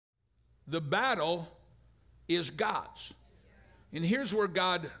The battle is God's. And here's where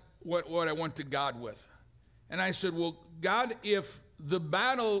what I went to God with. And I said, well, God, if the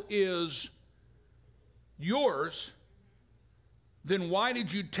battle is yours, then why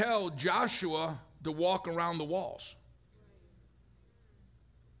did you tell Joshua to walk around the walls?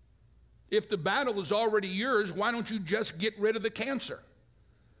 If the battle is already yours, why don't you just get rid of the cancer?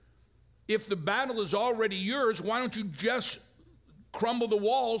 If the battle is already yours, why don't you just crumble the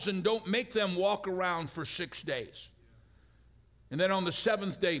walls and don't make them walk around for 6 days? And then on the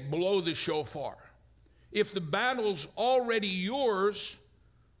 7th day, blow the shofar. If the battle's already yours,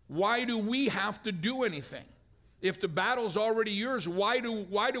 why do we have to do anything? If the battle's already yours, why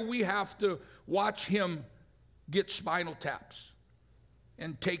do we have to watch him get spinal taps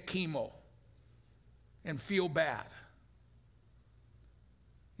and take chemo and feel bad?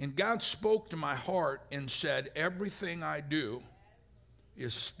 And God spoke to my heart and said, everything I do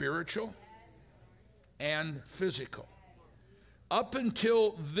is spiritual and physical. Up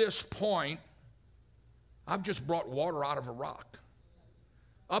until this point, I've just brought water out of a rock.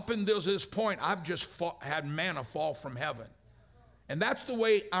 Up until this point, I've just had manna fall from heaven. And that's the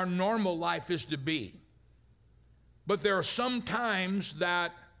way our normal life is to be. But there are some times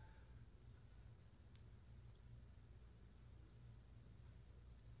that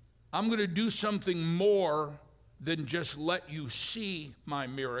I'm going to do something more than just let you see my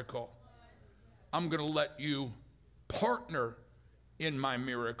miracle. I'm going to let you partner in my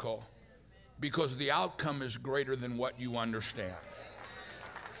miracle, because the outcome is greater than what you understand.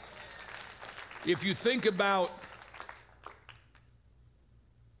 If you think about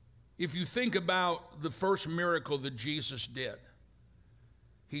the first miracle that Jesus did,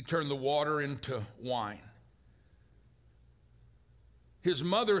 he turned the water into wine. His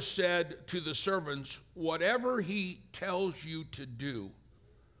mother said to the servants, whatever he tells you to do,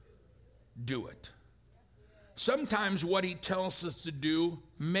 do it. Sometimes what he tells us to do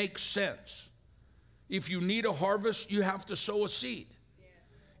makes sense. If you need a harvest, you have to sow a seed.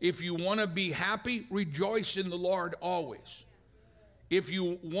 If you want to be happy, rejoice in the Lord always. If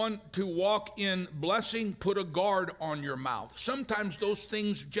you want to walk in blessing, put a guard on your mouth. Sometimes those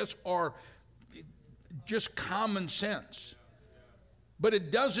things just are just common sense. But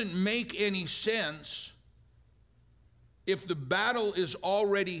it doesn't make any sense if the battle is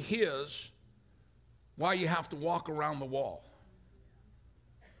already his, why you have to walk around the wall.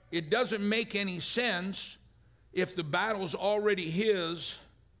 It doesn't make any sense if the battle's already his,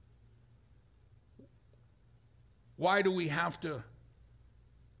 why do we have to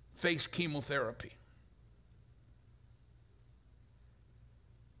face chemotherapy?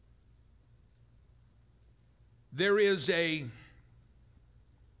 There is a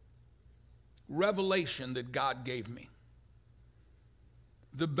revelation that God gave me.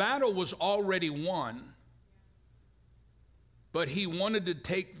 The battle was already won, but he wanted to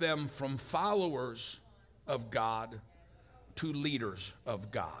take them from followers of God to leaders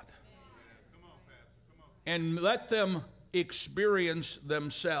of God. And let them experience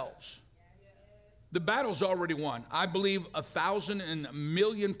themselves. The battle's already won. I believe 1,000 and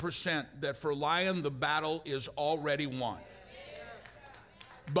 1,000,000% that for Lion, the battle is already won.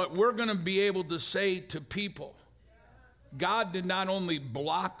 But we're going to be able to say to people, God did not only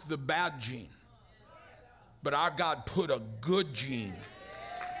block the bad gene, but our God put a good gene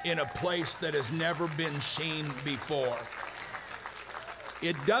in a place that has never been seen before.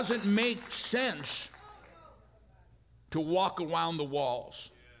 It doesn't make sense to walk around the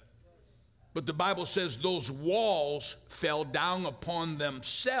walls. But the Bible says those walls fell down upon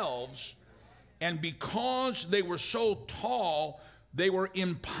themselves, and because they were so tall, they were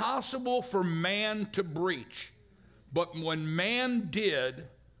impossible for man to breach. But when man did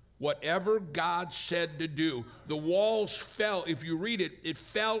whatever God said to do, the walls fell. If you read it, it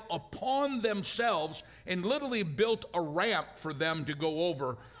fell upon themselves and literally built a ramp for them to go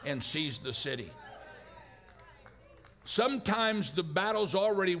over and seize the city. Sometimes the battle's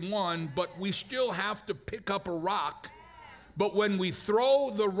already won, but we still have to pick up a rock. But when we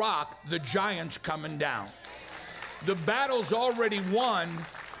throw the rock, the giant's coming down. The battle's already won,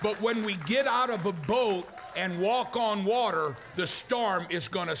 but when we get out of a boat and walk on water, the storm is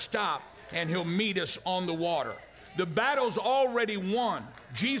going to stop and he'll meet us on the water. The battle's already won.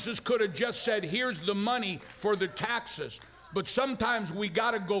 Jesus could have just said, here's the money for the taxes. But sometimes we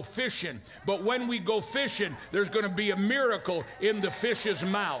got to go fishing. But when we go fishing, there's going to be a miracle in the fish's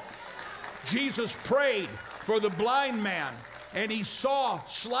mouth. Jesus prayed for the blind man and he saw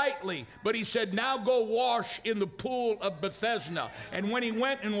slightly, but he said, now go wash in the pool of Bethesda. And when he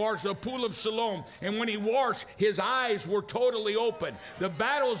went and washed the pool of Siloam, and when he washed, his eyes were totally open. The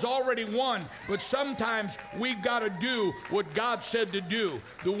battle's already won, but sometimes we've got to do what God said to do.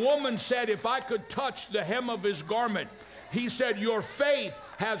 The woman said, if I could touch the hem of his garment, he said, your faith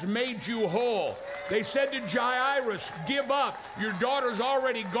has made you whole. They said to Jairus, give up, your daughter's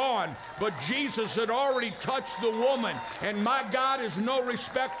already gone. But Jesus had already touched the woman, and my God is no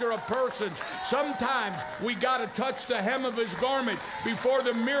respecter of persons. Sometimes we got to touch the hem of his garment before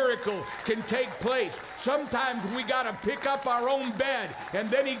the miracle can take place. Sometimes we got to pick up our own bed, and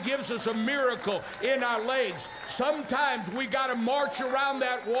then he gives us a miracle in our legs. Sometimes we got to march around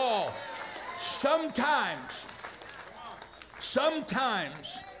that wall. Sometimes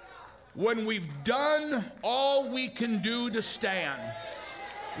when we've done all we can do to stand,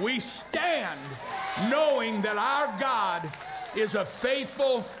 we stand knowing that our God is a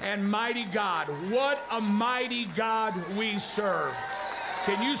faithful and mighty God. What a mighty God we serve.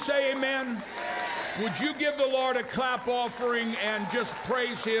 Can you say amen? Would you give the Lord a clap offering and just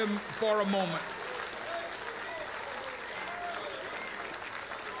praise him for a moment?